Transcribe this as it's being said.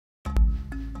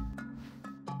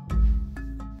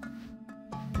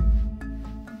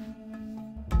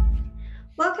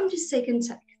Welcome to Second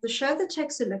Take, the show that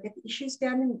takes a look at the issues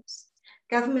behind the news.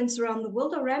 Governments around the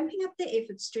world are ramping up their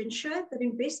efforts to ensure that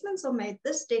investments are made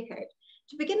this decade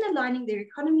to begin aligning their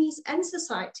economies and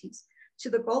societies to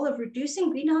the goal of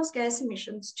reducing greenhouse gas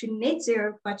emissions to net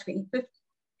zero by 2050.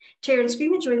 Terence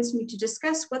joins me to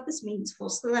discuss what this means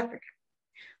for South Africa.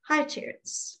 Hi,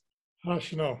 Terence. Hi,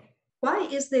 Chanel. Why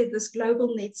is there this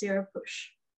global net zero push?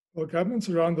 Well, governments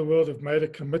around the world have made a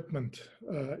commitment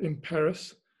in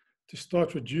Paris to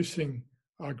start reducing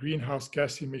our greenhouse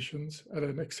gas emissions at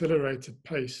an accelerated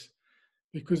pace,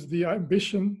 because the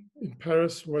ambition in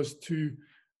Paris was to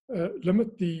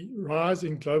limit the rise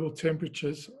in global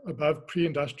temperatures above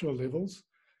pre-industrial levels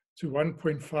to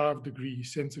 1.5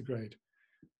 degrees centigrade.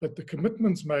 But the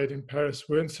commitments made in Paris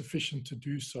weren't sufficient to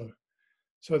do so.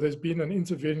 So there's been an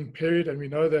intervening period, and we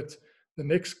know that the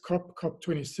next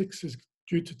COP26 is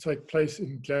due to take place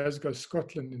in Glasgow,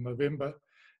 Scotland in November,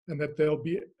 and that there'll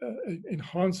be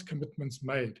enhanced commitments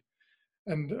made.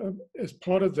 And as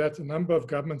part of that, a number of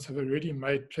governments have already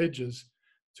made pledges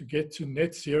to get to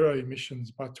net zero emissions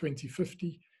by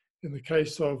 2050. In the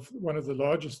case of one of the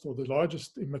largest or the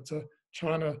largest emitter,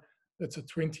 China, that's a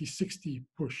 2060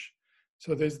 push.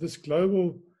 So there's this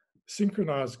global,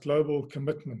 synchronized global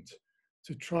commitment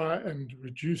to try and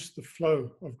reduce the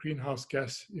flow of greenhouse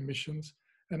gas emissions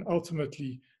and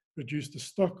ultimately reduce the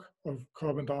stock of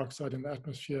carbon dioxide in the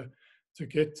atmosphere to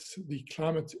get the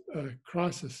climate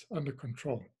crisis under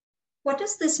control. What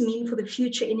does this mean for the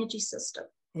future energy system?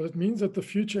 Well, it means that the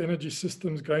future energy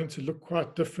system is going to look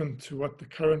quite different to what the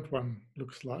current one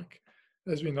looks like.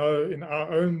 As we know, in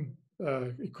our own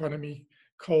economy,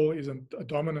 coal is a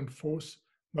dominant force,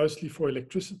 mostly for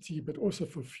electricity, but also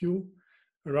for fuel.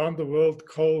 Around the world,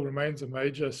 coal remains a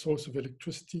major source of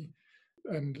electricity,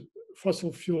 and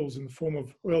fossil fuels in the form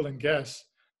of oil and gas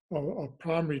are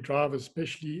primary drivers,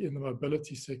 especially in the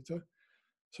mobility sector.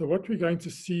 So what we're going to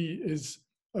see is,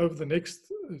 over the next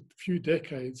few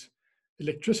decades,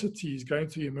 electricity is going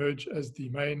to emerge as the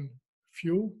main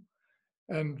fuel.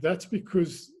 And that's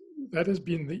because that has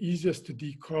been the easiest to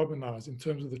decarbonize in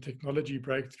terms of the technology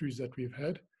breakthroughs that we've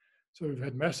had. So we've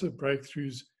had massive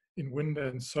breakthroughs in wind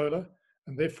and solar,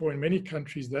 and therefore in many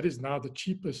countries that is now the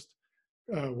cheapest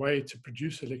way to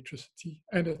produce electricity,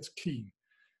 and it's clean.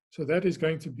 So that is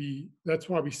going to be, that's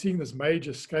why we're seeing this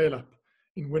major scale up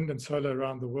in wind and solar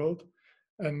around the world.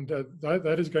 And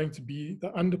that is going to be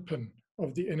the underpin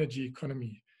of the energy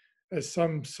economy. As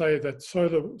some say that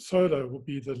solar will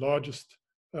be the largest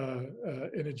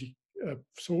energy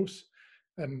source,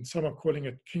 and some are calling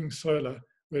it King Solar,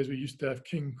 whereas we used to have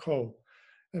King Coal.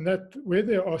 And that where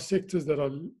there are sectors that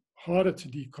are harder to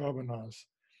decarbonize,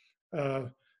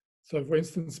 so for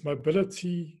instance,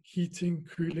 mobility, heating,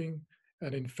 cooling,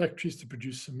 and in factories to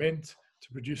produce cement,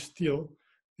 to produce steel,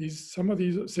 some of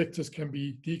these sectors can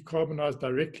be decarbonized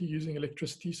directly using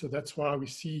electricity. So that's why we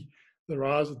see the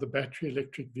rise of the battery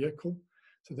electric vehicle.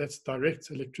 So that's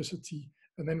direct electricity.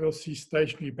 And then we'll see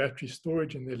stationary battery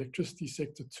storage in the electricity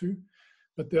sector too.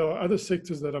 But there are other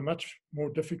sectors that are much more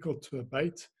difficult to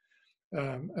abate.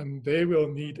 And there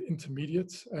we'll need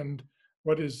intermediates. And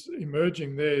what is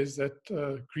emerging there is that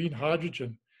green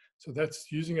hydrogen. So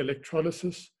that's using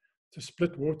electrolysis to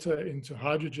split water into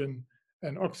hydrogen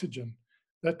and oxygen.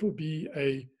 That will be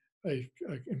a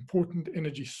important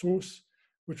energy source,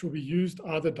 which will be used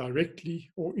either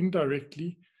directly or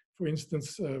indirectly. For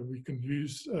instance, we can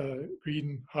use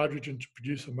green hydrogen to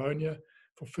produce ammonia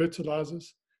for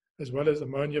fertilizers, as well as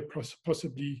ammonia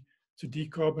possibly to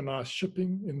decarbonize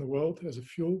shipping in the world as a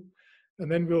fuel.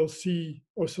 And then we'll see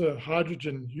also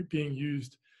hydrogen being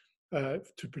used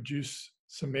to produce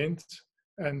cement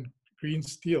and green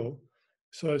steel,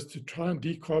 so as to try and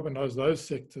decarbonize those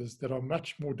sectors that are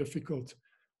much more difficult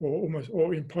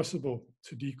or impossible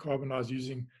to decarbonize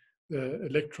using the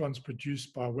electrons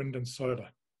produced by wind and solar.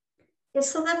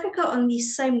 Is South Africa on the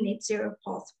same net zero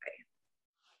pathway?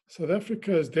 South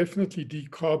Africa is definitely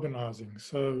decarbonizing.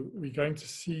 So we're going to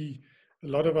see a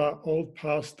lot of our old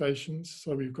power stations.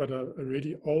 So we've got a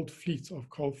really old fleet of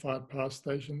coal-fired power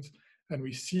stations, and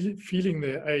we see feeling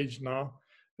their age now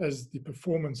as the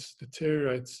performance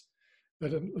deteriorates.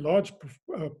 But a large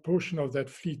portion of that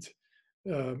fleet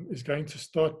is going to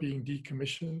start being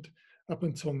decommissioned. Up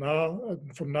until now,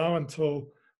 from now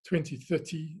until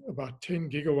 2030, about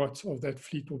 10 gigawatts of that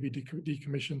fleet will be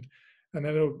decommissioned, and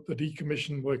then the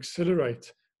decommission will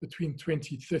accelerate between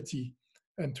 2030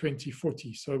 and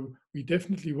 2040. So we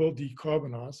definitely will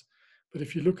decarbonize. But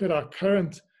if you look at our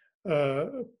current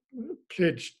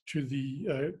pledge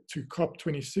to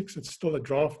COP26, it's still a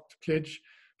draft pledge,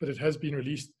 but it has been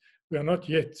released. We are not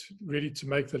yet ready to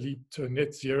make the leap to a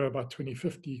net zero by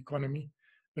 2050 economy.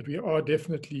 but we are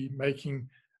definitely making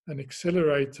an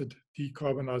accelerated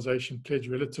decarbonisation pledge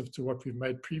relative to what we've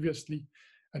made previously,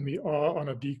 and we are on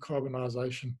a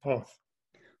decarbonisation path.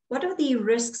 What are the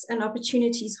risks and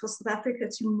opportunities for South Africa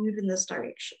to move in this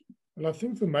direction? Well, I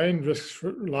think the main risks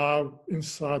lie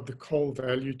inside the coal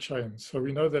value chain. So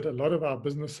we know that a lot of our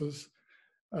businesses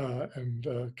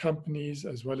and companies,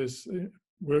 as well as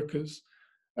workers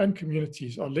and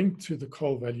communities, are linked to the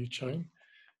coal value chain.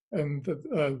 And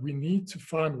that we need to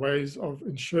find ways of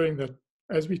ensuring that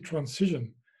as we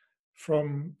transition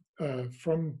from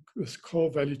this coal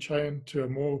value chain to a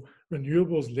more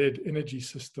renewables-led energy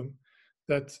system,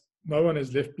 that no one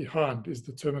is left behind is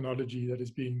the terminology that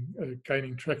is being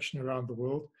gaining traction around the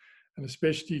world. And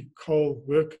especially coal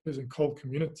workers and coal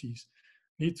communities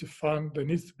need to find, there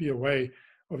needs to be a way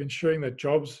of ensuring that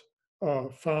jobs are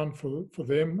found for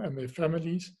them and their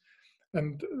families.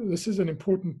 And this is an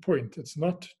important point. It's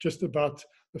not just about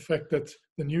the fact that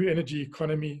the new energy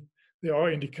economy, there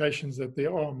are indications that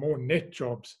there are more net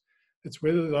jobs. It's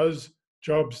whether those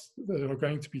jobs that are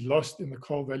going to be lost in the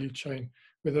coal value chain,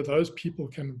 whether those people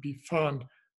can be found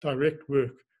direct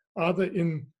work, either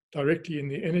directly in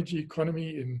the energy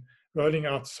economy, in rolling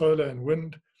out solar and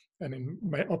wind, and in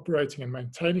operating and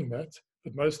maintaining that,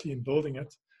 but mostly in building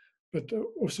it, but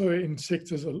also in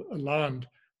sectors aligned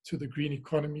to the green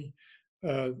economy,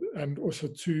 and also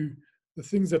to the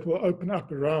things that will open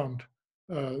up around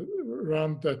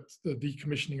that, the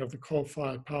decommissioning of the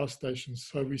coal-fired power stations.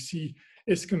 So we see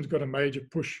Eskom's got a major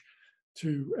push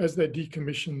to, as they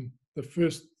decommission the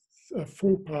first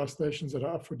 4 power stations that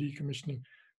are up for decommissioning,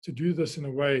 to do this in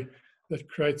a way that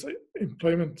creates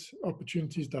employment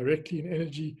opportunities directly in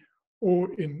energy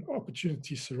or in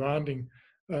opportunities surrounding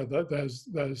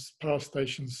those power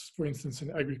stations, for instance,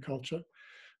 in agriculture.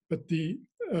 But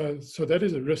so that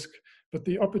is a risk, but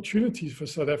the opportunities for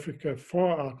South Africa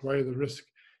far outweigh the risk,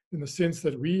 in the sense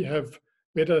that we have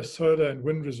better solar and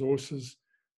wind resources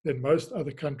than most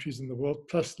other countries in the world,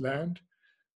 plus land.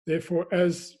 Therefore,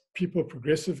 as people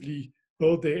progressively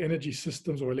build their energy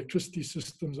systems or electricity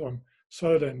systems on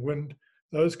solar and wind,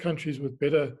 those countries with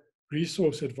better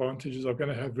resource advantages are going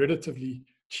to have relatively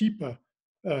cheaper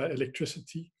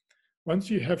electricity. Once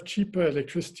you have cheaper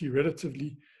electricity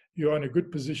relatively, you're in a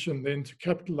good position then to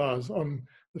capitalize on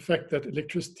the fact that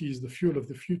electricity is the fuel of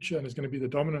the future and is going to be the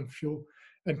dominant fuel,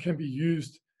 and can be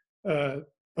used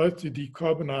both to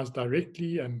decarbonize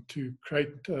directly and to create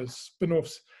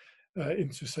spin-offs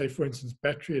into, say, for instance,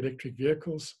 battery electric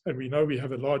vehicles. And we know we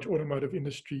have a large automotive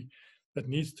industry that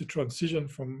needs to transition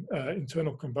from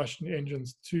internal combustion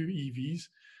engines to EVs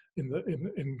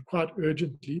in quite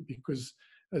urgently, because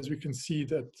as we can see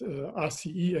that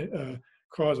ICE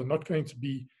cars are not going to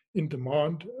be in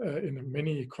demand in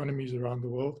many economies around the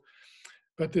world.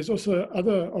 But there's also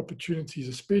other opportunities,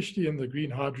 especially in the green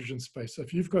hydrogen space. So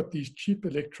if you've got these cheap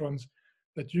electrons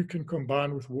that you can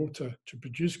combine with water to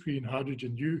produce green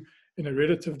hydrogen, you're in a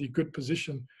relatively good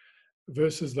position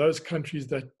versus those countries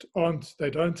that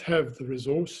don't have the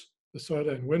resource, the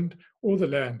solar and wind, or the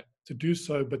land to do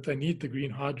so, but they need the green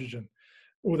hydrogen,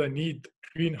 or they need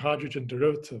green hydrogen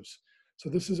derivatives. So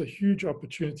this is a huge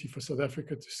opportunity for South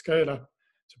Africa to scale up,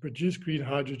 to produce green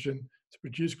hydrogen,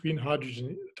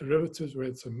 derivatives,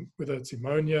 whether it's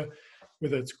ammonia,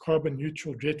 whether it's carbon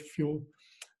neutral jet fuel,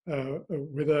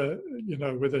 whether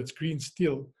it's green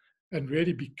steel, and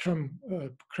really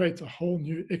create a whole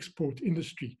new export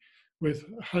industry with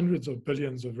hundreds of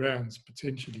billions of rands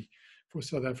potentially for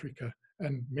South Africa,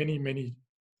 and many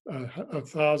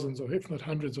thousands, or if not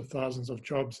hundreds of thousands of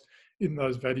jobs in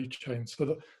those value chains.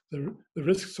 So the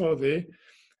risks are there,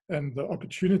 and the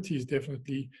opportunities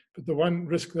definitely. But the one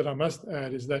risk that I must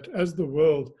add is that as the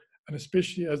world, and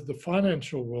especially as the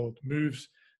financial world, moves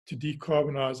to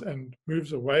decarbonize and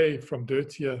moves away from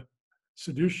dirtier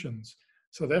solutions,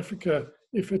 South Africa,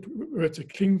 if it were to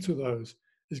cling to those,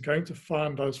 is going to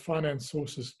find those finance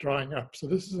sources drying up. So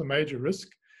this is a major risk.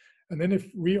 And then if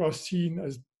we are seen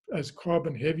as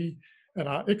carbon heavy, and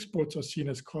our exports are seen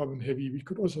as carbon heavy, we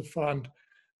could also find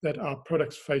that our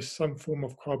products face some form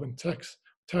of carbon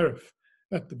tariff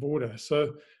at the border.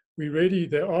 So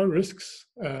there are risks,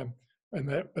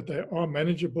 but they are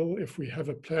manageable if we have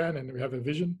a plan and we have a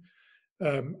vision.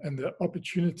 And the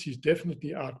opportunities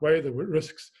definitely outweigh the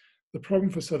risks. The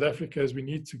problem for South Africa is we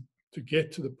need to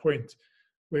get to the point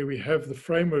where we have the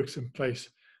frameworks in place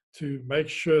to make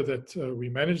sure that we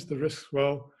manage the risks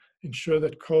well, ensure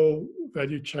that coal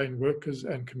value chain workers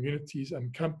and communities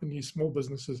and companies, small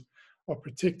businesses, are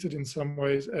protected in some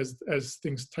ways as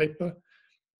things taper,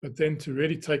 but then to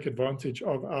really take advantage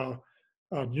of our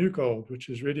new gold, which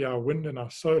is really our wind and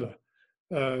our solar,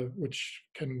 which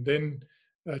can then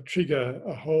trigger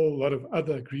a whole lot of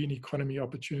other green economy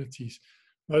opportunities,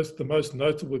 the most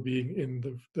notable being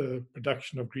in the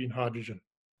production of green hydrogen.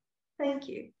 Thank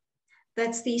you.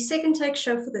 That's the Second Take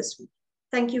show for this week.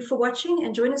 Thank you for watching,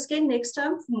 and join us again next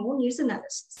time for more news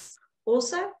analysis.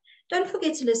 Also, don't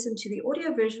forget to listen to the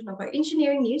audio version of our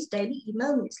Engineering News Daily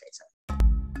email newsletter.